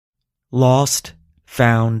Lost,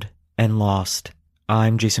 Found, and Lost.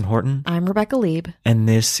 I'm Jason Horton. I'm Rebecca Lieb. And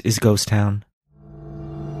this is Ghost Town.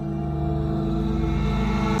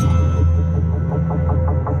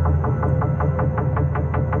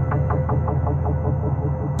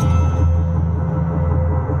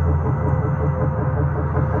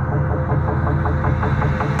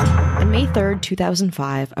 On May 3rd,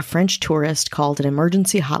 2005, a French tourist called an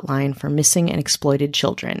emergency hotline for missing and exploited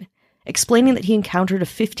children, explaining that he encountered a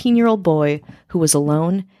 15-year-old boy who was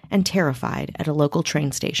alone and terrified at a local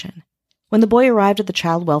train station. When the boy arrived at the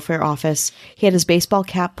child welfare office, he had his baseball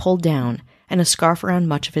cap pulled down and a scarf around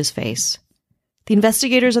much of his face. The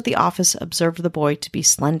investigators at the office observed the boy to be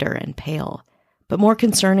slender and pale, but more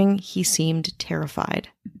concerning, he seemed terrified.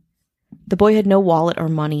 The boy had no wallet or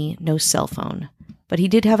money, no cell phone, but he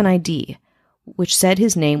did have an ID, which said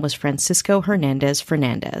his name was Francisco Hernandez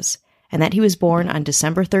Fernandez, and that he was born on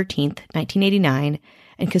December 13th, 1989,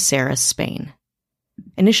 in Caceres, Spain.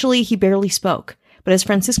 Initially, he barely spoke, but as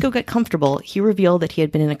Francisco got comfortable, he revealed that he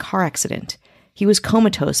had been in a car accident. He was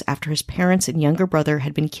comatose after his parents and younger brother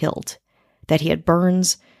had been killed, that he had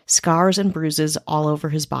burns, scars, and bruises all over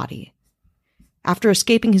his body. After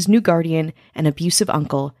escaping his new guardian and abusive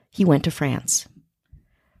uncle, he went to France.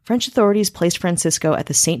 French authorities placed Francisco at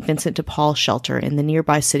the St. Vincent de Paul shelter in the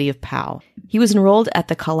nearby city of Pau. He was enrolled at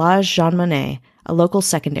the Collège Jean Monnet, a local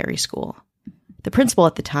secondary school. The principal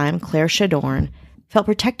at the time, Claire Chadorn, felt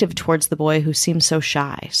protective towards the boy who seemed so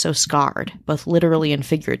shy, so scarred, both literally and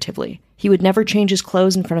figuratively. He would never change his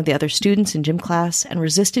clothes in front of the other students in gym class and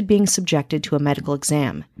resisted being subjected to a medical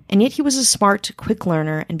exam. And yet he was a smart, quick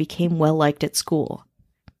learner and became well-liked at school.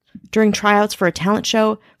 During tryouts for a talent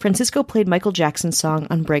show, Francisco played Michael Jackson's song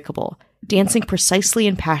Unbreakable, dancing precisely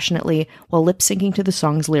and passionately while lip-syncing to the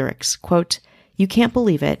song's lyrics. Quote, "You can't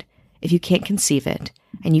believe it if you can't conceive it,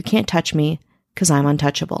 and you can't touch me 'cause I'm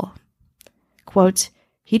untouchable." Quote,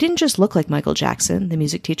 "He didn't just look like Michael Jackson," the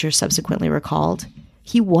music teacher subsequently recalled.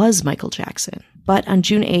 He was Michael Jackson. But on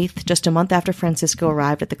June 8th, just a month after Francisco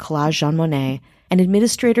arrived at the Collège Jean Monnet, an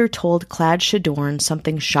administrator told Claire Chadorn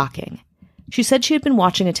something shocking. She said she had been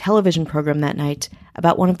watching a television program that night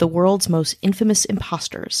about one of the world's most infamous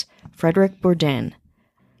imposters, Frédéric Bourdin,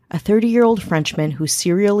 a 30-year-old Frenchman who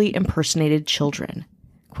serially impersonated children.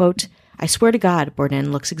 Quote, "I swear to God,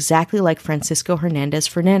 Bourdin looks exactly like Francisco Hernandez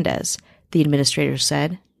Fernandez," the administrator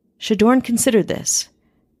said. Chadorn considered this.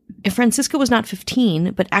 If Francisco was not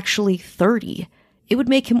 15, but actually 30, it would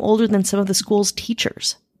make him older than some of the school's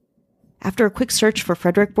teachers. After a quick search for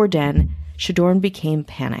Frédéric Bourdin, Chadorn became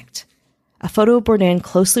panicked. A photo of Bourdin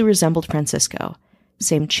closely resembled Francisco.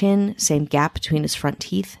 Same chin, same gap between his front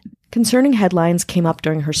teeth. Concerning headlines came up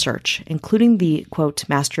during her search, including the, quote,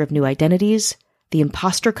 "Master of New Identities," "The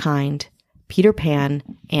Imposter Kind," "Peter Pan,"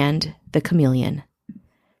 and "The Chameleon."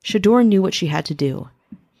 Chadorn knew what she had to do.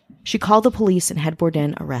 She called the police and had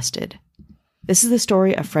Bourdin arrested. This is the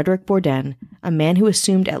story of Frédéric Bourdin, a man who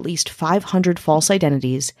assumed at least 500 false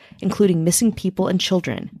identities, including missing people and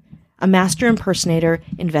children. A master impersonator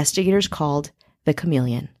investigators called the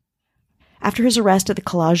Chameleon. After his arrest at the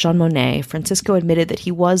Collège Jean Monnet, Francisco admitted that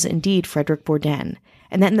he was indeed Frédéric Bourdin,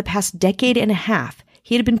 and that in the past decade and a half,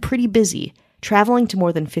 he had been pretty busy, traveling to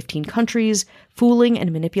more than 15 countries, fooling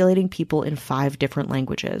and manipulating people in 5 different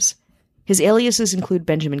languages. His aliases include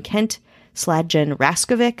Benjamin Kent, Sladjen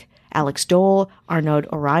Raskovic, Alex Dole, Arnaud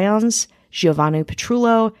Orions, Giovanni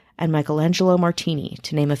Petrullo, and Michelangelo Martini,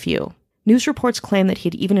 to name a few. News reports claim that he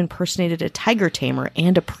had even impersonated a tiger tamer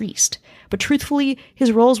and a priest, but truthfully,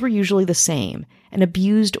 his roles were usually the same: an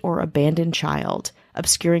abused or abandoned child,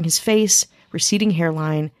 obscuring his face, receding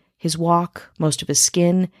hairline, his walk, most of his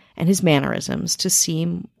skin, and his mannerisms to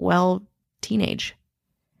seem, well, teenage.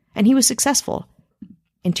 And he was successful.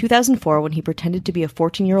 In 2004, when he pretended to be a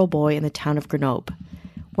 14-year-old boy in the town of Grenoble.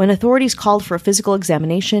 When authorities called for a physical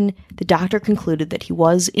examination, the doctor concluded that he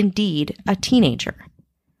was, indeed, a teenager.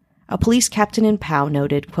 A police captain in Pau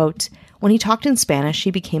noted, quote, "When he talked in Spanish,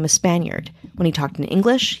 he became a Spaniard. When he talked in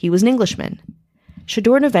English, he was an Englishman."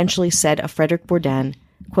 Chadorn eventually said of Frédéric Bourdin,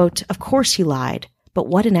 quote, "Of course he lied, but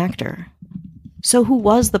what an actor." So who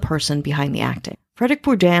was the person behind the acting? Frédéric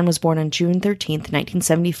Bourdin was born on June 13,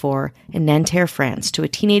 1974, in Nanterre, France, to a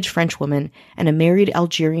teenage French woman and a married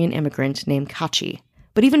Algerian immigrant named Kachi.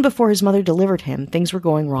 But even before his mother delivered him, things were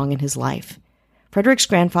going wrong in his life. Frédéric's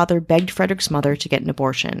grandfather begged Frédéric's mother to get an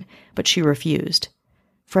abortion, but she refused.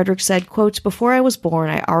 Frédéric said, quote, "Before I was born,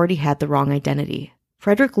 I already had the wrong identity."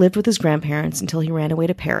 Frédéric lived with his grandparents until he ran away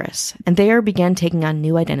to Paris, and there began taking on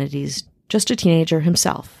new identities, just a teenager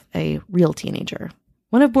himself, a real teenager.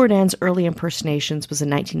 One of Bourdain's early impersonations was in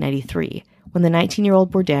 1993, when the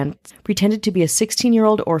 19-year-old Bourdain pretended to be a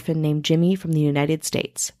 16-year-old orphan named Jimmy from the United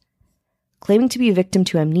States. Claiming to be a victim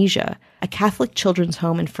to amnesia, a Catholic children's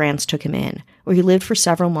home in France took him in, where he lived for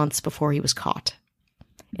several months before he was caught.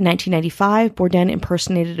 In 1995, Bourdain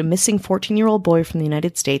impersonated a missing 14-year-old boy from the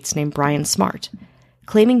United States named Brian Smart,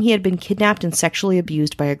 claiming he had been kidnapped and sexually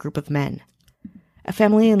abused by a group of men. A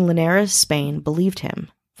family in Linares, Spain, believed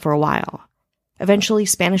him, for a while. Eventually,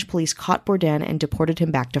 Spanish police caught Bourdain and deported him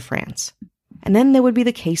back to France. And then there would be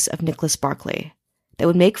the case of Nicholas Barclay, that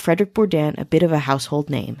would make Frederick Bourdain a bit of a household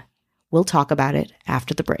name. We'll talk about it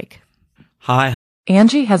after the break. Hi.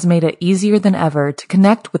 Angie has made it easier than ever to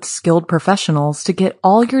connect with skilled professionals to get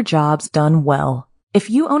all your jobs done well. If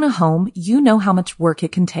you own a home, you know how much work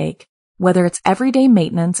it can take, whether it's everyday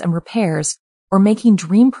maintenance and repairs or making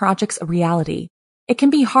dream projects a reality. It can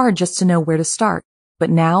be hard just to know where to start, but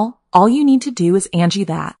now all you need to do is Angie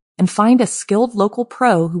that and find a skilled local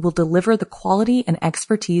pro who will deliver the quality and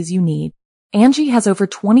expertise you need. Angie has over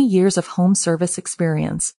 20 years of home service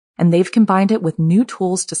experience, and they've combined it with new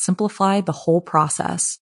tools to simplify the whole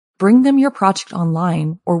process. Bring them your project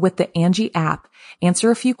online or with the Angie app, answer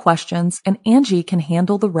a few questions, and Angie can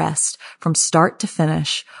handle the rest from start to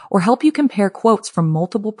finish, or help you compare quotes from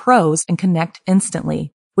multiple pros and connect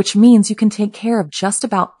instantly, which means you can take care of just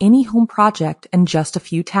about any home project in just a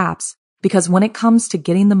few taps. Because when it comes to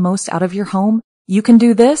getting the most out of your home, you can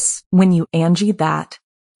do this when you Angie that.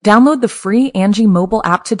 Download the free Angie mobile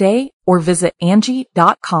app today or visit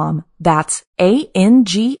Angie.com. That's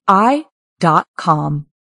ANGI.com.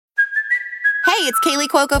 Hey, it's Kaylee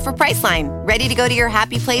Cuoco for Priceline. Ready to go to your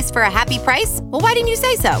happy place for a happy price? Well, why didn't you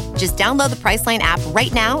say so? Just download the Priceline app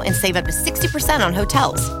right now and save up to 60% on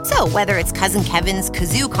hotels. So whether it's Cousin Kevin's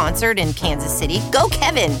Kazoo Concert in Kansas City, go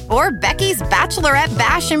Kevin, or Becky's Bachelorette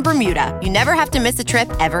Bash in Bermuda, you never have to miss a trip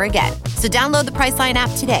ever again. So download the Priceline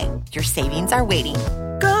app today. Your savings are waiting.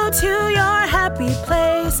 Go to your happy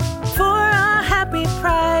place for a happy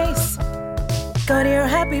price. Go to your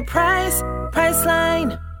happy price,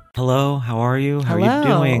 Priceline. Hello, how are you? How are you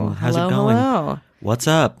doing? How's it going? Hello. What's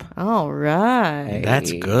up? All right.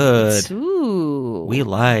 That's good. Ooh. We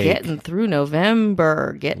like. Getting through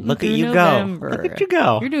November. Look at you go. Look at you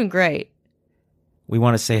go. You're doing great. We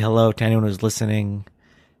want to say hello to anyone who's listening,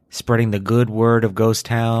 spreading the good word of Ghost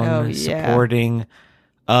Town, supporting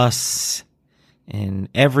us in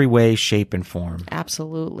every way, shape, and form.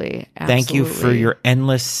 Absolutely. Thank you for your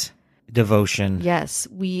endless devotion. Yes,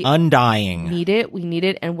 we undying. Need it. We need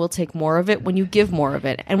it, and we'll take more of it when you give more of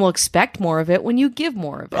it, and we'll expect more of it when you give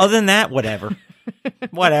more of it. Other than that, whatever.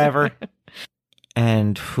 Whatever.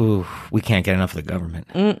 And we can't get enough of the government.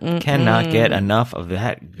 Cannot get enough of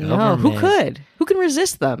that government. No, who could? Who can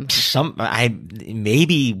resist them?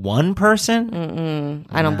 Maybe one person?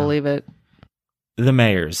 I don't believe it. The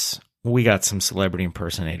mayors. We got some celebrity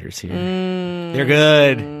impersonators here. They're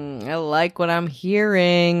good. I like what I'm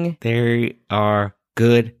hearing. They are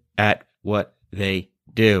good at what they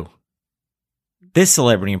do. This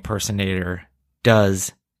celebrity impersonator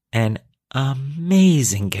does an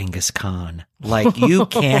amazing Genghis Khan. Like, you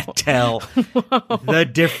can't tell the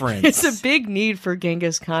difference. It's a big need for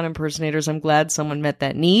Genghis Khan impersonators. I'm glad someone met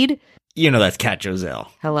that need. You know that's Cat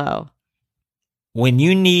Joselle. Hello. When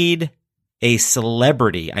you need a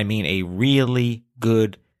celebrity, I mean a really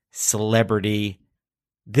good celebrity,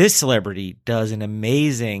 this celebrity does an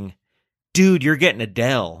amazing... Dude, you're getting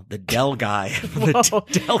Adele, the Dell guy. The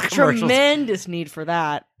Dell commercials. Tremendous need for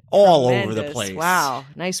that. All over the place. Wow,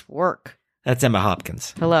 nice work. That's Emma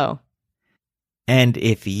Hopkins. Hello. And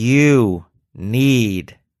if you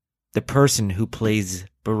need the person who plays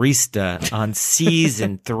barista on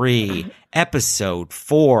season 3, episode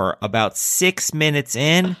 4, about 6 minutes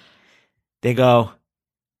in, they go,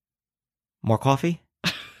 more coffee?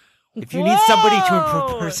 If you need somebody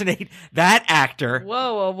to impersonate that actor.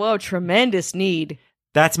 Whoa. Tremendous need.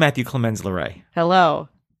 That's Matthew Clemens Leray. Hello.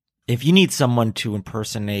 If you need someone to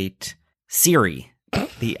impersonate Siri,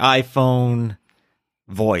 the iPhone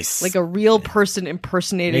voice. Like a real person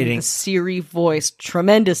impersonating the Siri voice.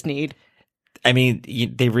 Tremendous need. I mean,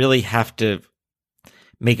 they really have to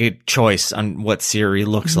make a choice on what Siri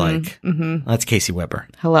looks like. Mm-hmm. That's Casey Weber.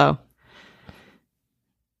 Hello.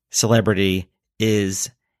 Celebrity is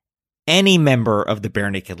any member of the Bare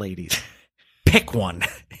Naked Ladies. Pick one.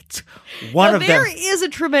 It's one of them. There is a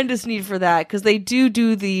tremendous need for that because they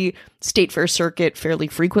do the State Fair circuit fairly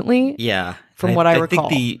frequently. Yeah. From what I recall. I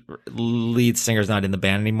think the lead singer's not in the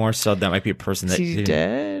band anymore, so that might be a person that... He's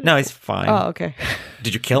dead? No, he's fine. Oh, okay.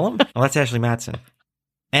 Did you kill him? Oh, that's Ashley Madsen.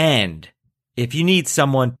 And if you need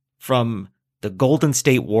someone from the Golden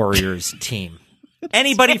State Warriors team,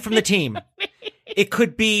 Anybody from the team. It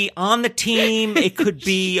could be on the team. It could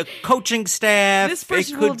be a coaching staff. This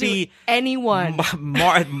person it could will do be anyone.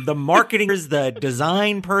 The marketers, the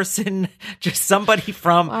design person, just somebody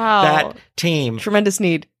from Wow. that team. Tremendous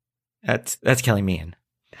need. That's Kelly Meehan.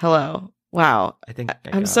 Hello. Wow. I think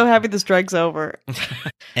I'm so happy the strike's over.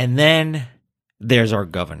 And then there's our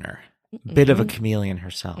governor, bit of a chameleon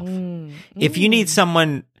herself. If you need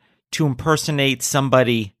someone to impersonate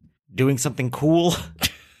somebody doing something cool,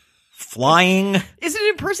 flying Is it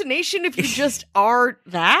impersonation if you just are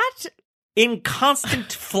that? in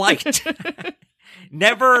constant flight,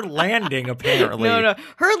 never landing, apparently. No.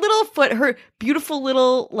 Her little foot, her beautiful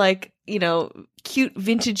little, like, cute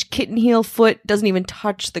vintage kitten heel foot doesn't even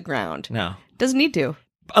touch the ground. No. Doesn't need to.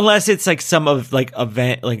 Unless it's like some of like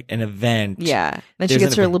event, like an event. Yeah. Then she There's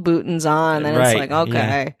gets her an- Louboutins on, and Right, it's like,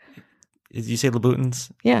 okay. Did you say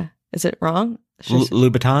Louboutins? Yeah. Is it wrong? She's-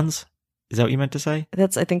 Louboutins? Is that what you meant to say? I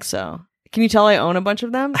think so. Can you tell I own a bunch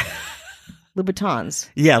of them? Louboutins.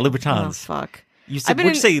 Yeah, Oh, Louboutins. fuck. You said, I've would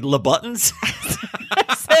been you say Louboutins?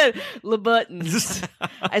 I said Louboutins.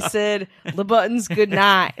 I said Louboutins, good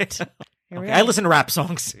night. Here we Okay, I are. listen to rap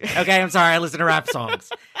songs. Okay, I'm sorry. I listen to rap songs.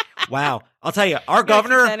 Wow. I'll tell you, our gotta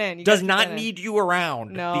keep that governor in. You does gotta keep not that in. need you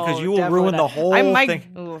around No, because you will definitely ruin the not. whole I might,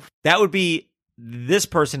 thing. oof. That would be this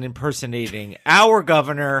person impersonating our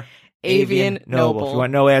governor, Avian Noble. If you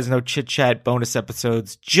want no ads, no chit-chat, bonus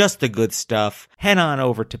episodes, just the good stuff, head on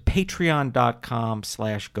over to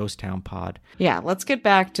patreon.com/ghosttownpod. Yeah, let's get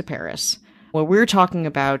back to Paris, where we're talking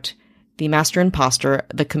about the master imposter,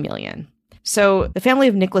 the Chameleon. So the family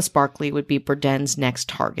of Nicholas Barkley would be Bourdain's next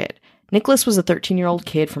target. Nicholas was a 13-year-old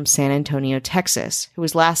kid from San Antonio, Texas, who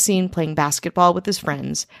was last seen playing basketball with his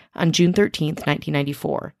friends on June 13th,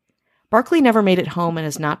 1994. Barkley never made it home and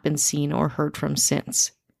has not been seen or heard from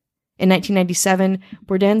since. In 1997,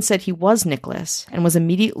 Bourdain said he was Nicholas and was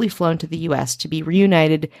immediately flown to the U.S. to be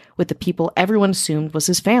reunited with the people everyone assumed was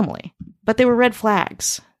his family. But they were red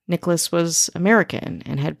flags. Nicholas was American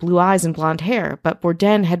and had blue eyes and blonde hair, but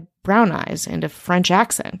Bourdain had brown eyes and a French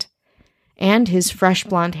accent. And his fresh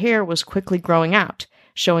blonde hair was quickly growing out,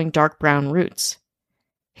 showing dark brown roots.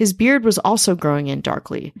 His beard was also growing in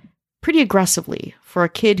darkly, pretty aggressively, for a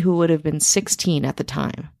kid who would have been 16 at the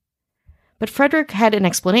time. But Frederick had an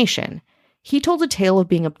explanation. He told a tale of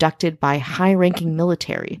being abducted by high-ranking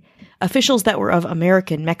military, officials that were of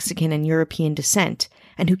American, Mexican, and European descent,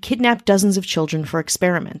 and who kidnapped dozens of children for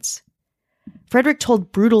experiments. Frederick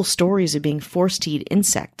told brutal stories of being forced to eat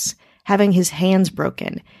insects, having his hands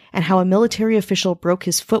broken, and how a military official broke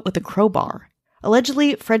his foot with a crowbar.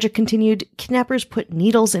 Allegedly, Frederick continued, kidnappers put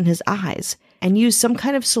needles in his eyes and used some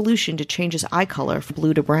kind of solution to change his eye color from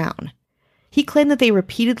blue to brown. He claimed that they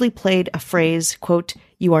repeatedly played a phrase, quote,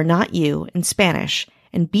 "You are not you," in Spanish,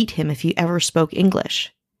 and beat him if he ever spoke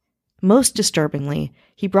English. Most disturbingly,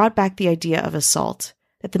 he brought back the idea of assault,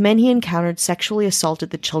 that the men he encountered sexually assaulted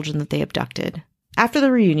the children that they abducted. After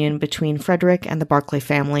the reunion between Frederick and the Barkley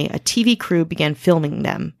family, a TV crew began filming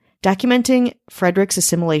them, documenting Frederick's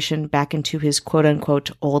assimilation back into his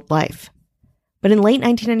quote-unquote old life. But in late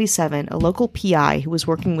 1997, a local PI who was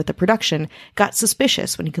working with the production got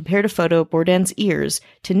suspicious when he compared a photo of Bourdain's ears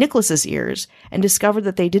to Nicholas's ears and discovered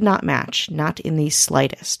that they did not match, not in the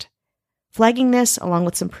slightest. Flagging this, along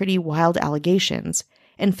with some pretty wild allegations,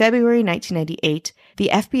 in February 1998, the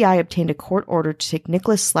FBI obtained a court order to take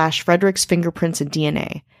Nicholas/Frederick's fingerprints and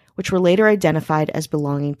DNA, which were later identified as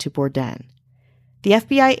belonging to Bourdain. The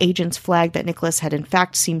FBI agents flagged that Nicholas had in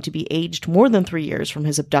fact seemed to be aged more than 3 years from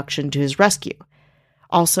his abduction to his rescue.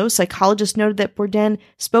 Also, psychologists noted that Bourdain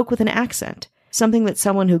spoke with an accent, something that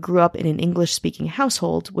someone who grew up in an English-speaking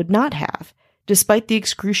household would not have, despite the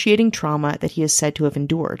excruciating trauma that he is said to have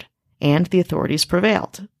endured, and the authorities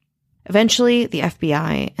prevailed. Eventually, the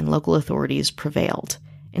FBI and local authorities prevailed.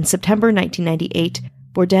 In September 1998,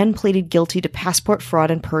 Bourdain pleaded guilty to passport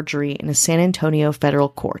fraud and perjury in a San Antonio federal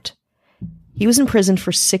court. He was imprisoned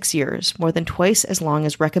for 6 years, more than twice as long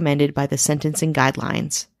as recommended by the sentencing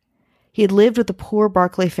guidelines. He had lived with the poor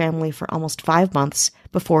Barkley family for almost 5 months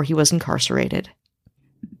before he was incarcerated.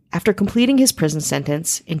 After completing his prison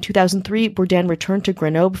sentence, in 2003, Bourdain returned to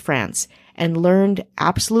Grenoble, France, and learned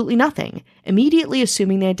absolutely nothing, immediately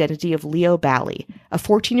assuming the identity of Leo Bally, a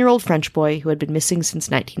 14-year-old French boy who had been missing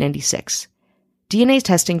since 1996. DNA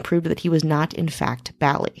testing proved that he was not, in fact,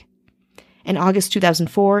 Bally. In August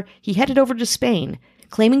 2004, he headed over to Spain,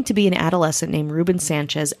 claiming to be an adolescent named Ruben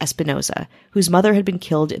Sanchez Espinosa, whose mother had been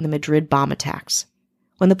killed in the Madrid bomb attacks.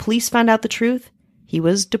 When the police found out the truth, he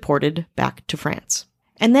was deported back to France.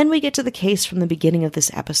 And then we get to the case from the beginning of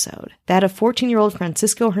this episode, that of 14-year-old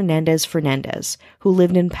Francisco Hernandez Fernandez, who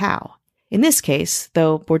lived in Pau. In this case,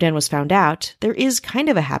 though Bourdain was found out, there is kind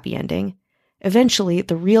of a happy ending. Eventually,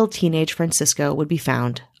 the real teenage Francisco would be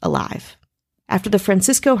found alive. After the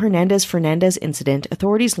Francisco Hernandez-Fernandez incident,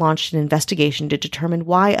 authorities launched an investigation to determine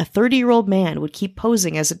why a 30-year-old man would keep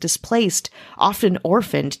posing as a displaced, often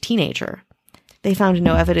orphaned teenager. They found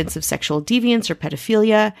no evidence of sexual deviance or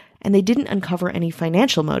pedophilia, and they didn't uncover any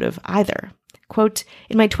financial motive either. Quote,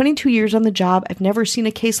 "In my 22 years on the job, I've never seen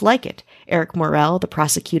a case like it," Eric Morel, the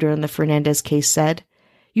prosecutor in the Fernandez case, said.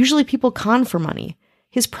 "Usually people con for money.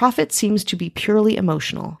 His profit seems to be purely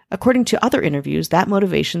emotional." According to other interviews, that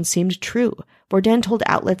motivation seemed true. Bourdain told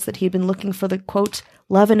outlets that he had been looking for the, quote,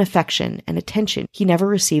 "love and affection and attention he never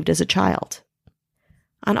received as a child."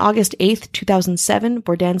 On August 8, 2007,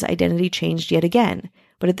 Bourdain's identity changed yet again,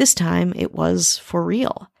 but at this time it was for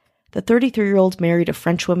real. The 33-year-old married a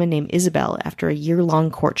French woman named Isabelle after a year-long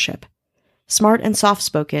courtship. Smart and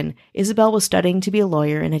soft-spoken, Isabelle was studying to be a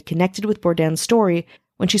lawyer and had connected with Bourdain's story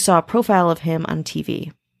when she saw a profile of him on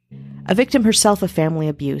TV. A victim herself of family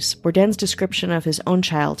abuse, Bourdain's description of his own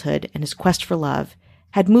childhood and his quest for love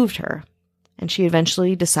had moved her, and she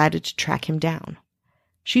eventually decided to track him down.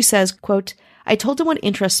 She says, quote, "I told him what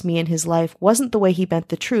interests me in his life wasn't the way he bent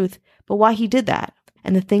the truth, but why he did that,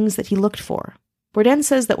 and the things that he looked for." Bourdain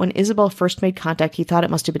says that when Isabelle first made contact, he thought it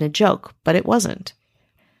must have been a joke, but it wasn't.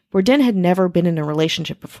 Bourdain had never been in a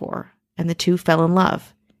relationship before, and the two fell in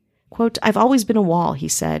love. Quote, "I've always been a wall," he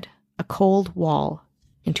said, "a cold wall."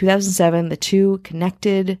 In 2007, the two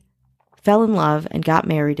connected, fell in love, and got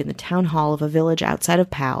married in the town hall of a village outside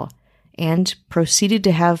of Pau, and proceeded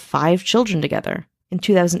to have 5 children together. In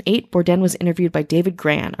 2008, Bourdain was interviewed by David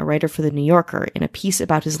Grann, a writer for The New Yorker, in a piece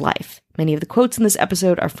about his life. Many of the quotes in this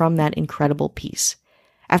episode are from that incredible piece.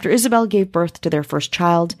 After Isabelle gave birth to their first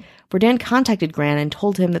child, Bourdain contacted Grann and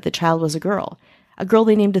told him that the child was a girl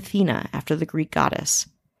they named Athena after the Greek goddess.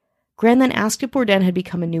 Grann then asked if Bourdain had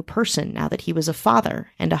become a new person now that he was a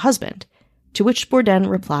father and a husband, to which Bourdain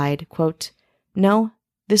replied, quote, "No,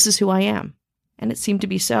 this is who I am." And it seemed to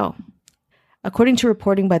be so. According to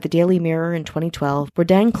reporting by the Daily Mirror in 2012,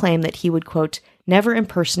 Bourdain claimed that he would, quote, "never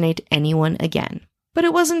impersonate anyone again." But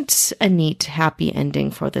it wasn't a neat, happy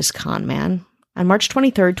ending for this con man. On March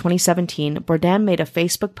 23, 2017, Bourdain made a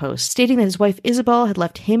Facebook post stating that his wife Isabelle had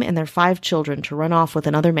left him and their 5 children to run off with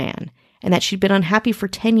another man, and that she'd been unhappy for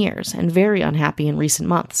 10 years and very unhappy in recent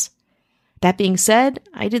months. That being said,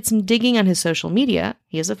 I did some digging on his social media.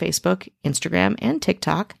 He has a Facebook, Instagram, and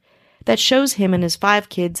TikTok that shows him and his 5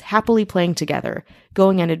 kids happily playing together,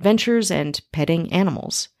 going on adventures and petting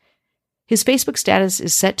animals. His Facebook status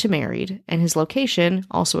is set to married, and his location,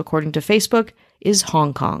 also according to Facebook, is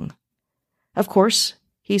Hong Kong. Of course,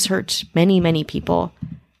 he's hurt many, many people,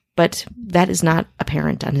 but that is not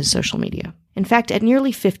apparent on his social media. In fact, at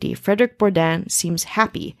nearly 50, Frédéric Bourdain seems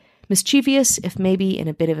happy, mischievous, if maybe in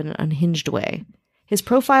a bit of an unhinged way. His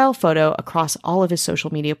profile photo across all of his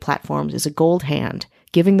social media platforms is a gold hand,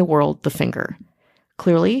 giving the world the finger.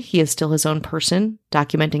 Clearly, he is still his own person,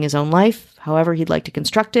 documenting his own life, however he'd like to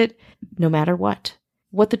construct it, no matter what.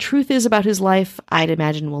 What the truth is about his life, I'd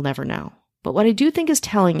imagine we'll never know. But what I do think is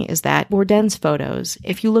telling is that Bourdain's photos,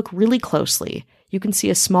 if you look really closely, you can see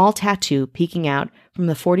a small tattoo peeking out from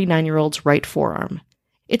the 49-year-old's right forearm.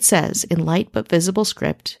 It says, in light but visible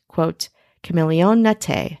script, quote, "Chameleon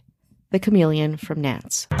Nate," the chameleon from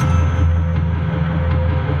Nance.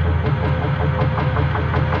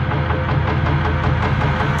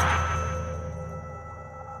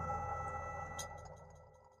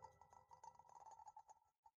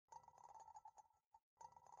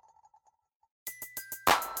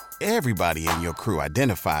 Everybody in your crew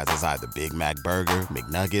identifies as either Big Mac Burger,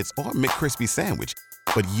 McNuggets, or McCrispy Sandwich.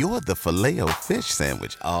 But you're the Filet-O-Fish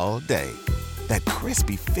Sandwich all day. That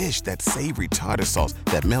crispy fish, that savory tartar sauce,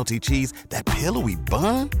 that melty cheese, that pillowy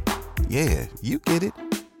bun. Yeah, you get it.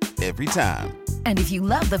 Every time. And if you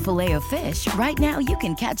love the Filet-O-Fish, right now you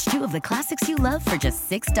can catch 2 of the classics you love for just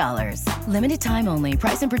 $6. Limited time only.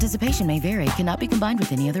 Price and participation may vary. Cannot be combined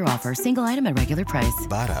with any other offer. Single item at regular price.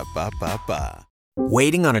 Ba-da-ba-ba-ba.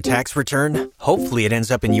 Waiting on a tax return? Hopefully it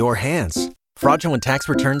ends up in your hands. Fraudulent tax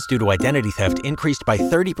returns due to identity theft increased by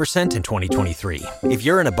 30% in 2023. If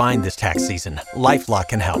you're in a bind this tax season, LifeLock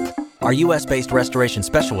can help. Our U.S.-based restoration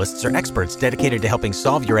specialists are experts dedicated to helping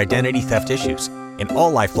solve your identity theft issues. And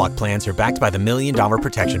all LifeLock plans are backed by the $1 Million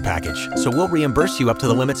Protection Package. So we'll reimburse you up to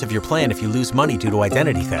the limits of your plan if you lose money due to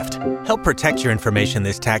identity theft. Help protect your information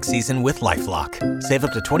this tax season with LifeLock. Save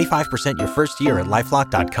up to 25% your first year at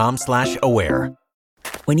LifeLock.com/aware.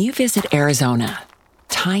 When you visit Arizona,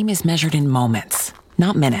 time is measured in moments,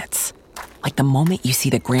 not minutes. Like the moment you see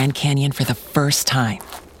the Grand Canyon for the first time.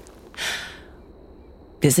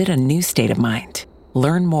 Visit a new state of mind.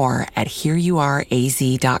 Learn more at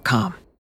hereyouareaz.com.